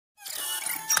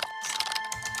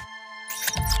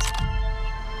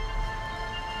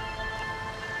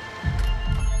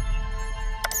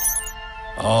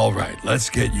All right, let's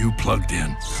get you plugged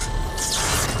in.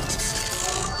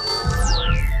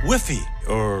 Whiffy,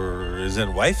 or is it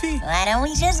wifey? Why don't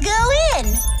we just go in?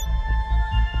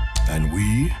 And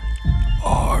we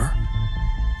are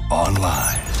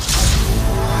online.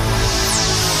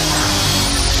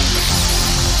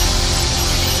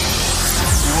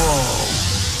 Whoa,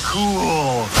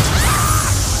 cool.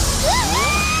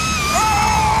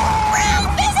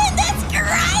 Ralph, isn't this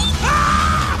great?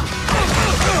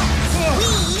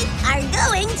 We are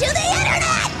going to the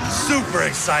internet! Super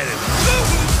excited.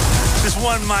 Just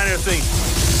one minor thing.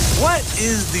 What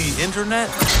is the internet?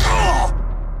 Oh,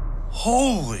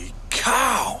 holy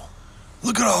cow.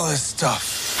 Look at all this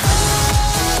stuff.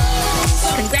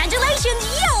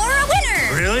 Congratulations, you're a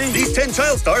winner! Really? These 10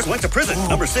 child stars went to prison.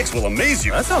 Number 6 will amaze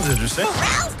you. That sounds interesting.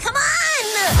 Ralph, come on!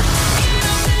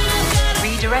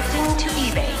 Redirecting to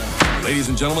eBay. Ladies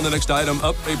and gentlemen, the next item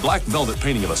up, a black velvet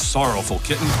painting of a sorrowful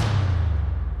kitten.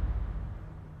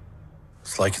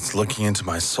 It's like it's looking into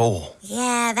my soul.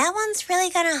 Yeah, that one's really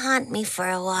gonna haunt me for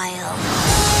a while.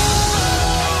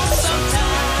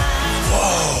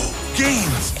 Whoa,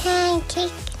 games.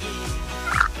 Pancake.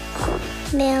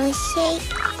 Milkshake.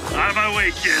 Out of my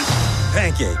way, kids.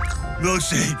 Pancake.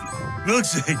 Milkshake.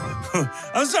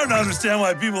 I'm starting to understand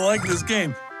why people like this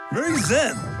game. Very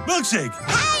zen. Milkshake.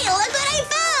 Hey, look what I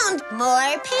found!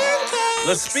 More pancakes!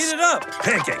 Let's speed it up.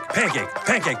 Pancake, pancake,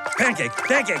 pancake, pancake,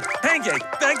 pancake, pancake,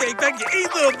 pancake, pancake.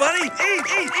 Eat, little bunny.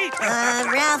 Eat.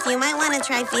 Ralph, you might want to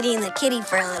try feeding the kitty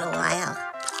for a little while.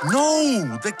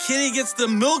 No, the kitty gets the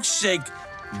milkshake.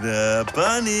 The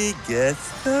bunny gets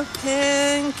the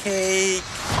pancake.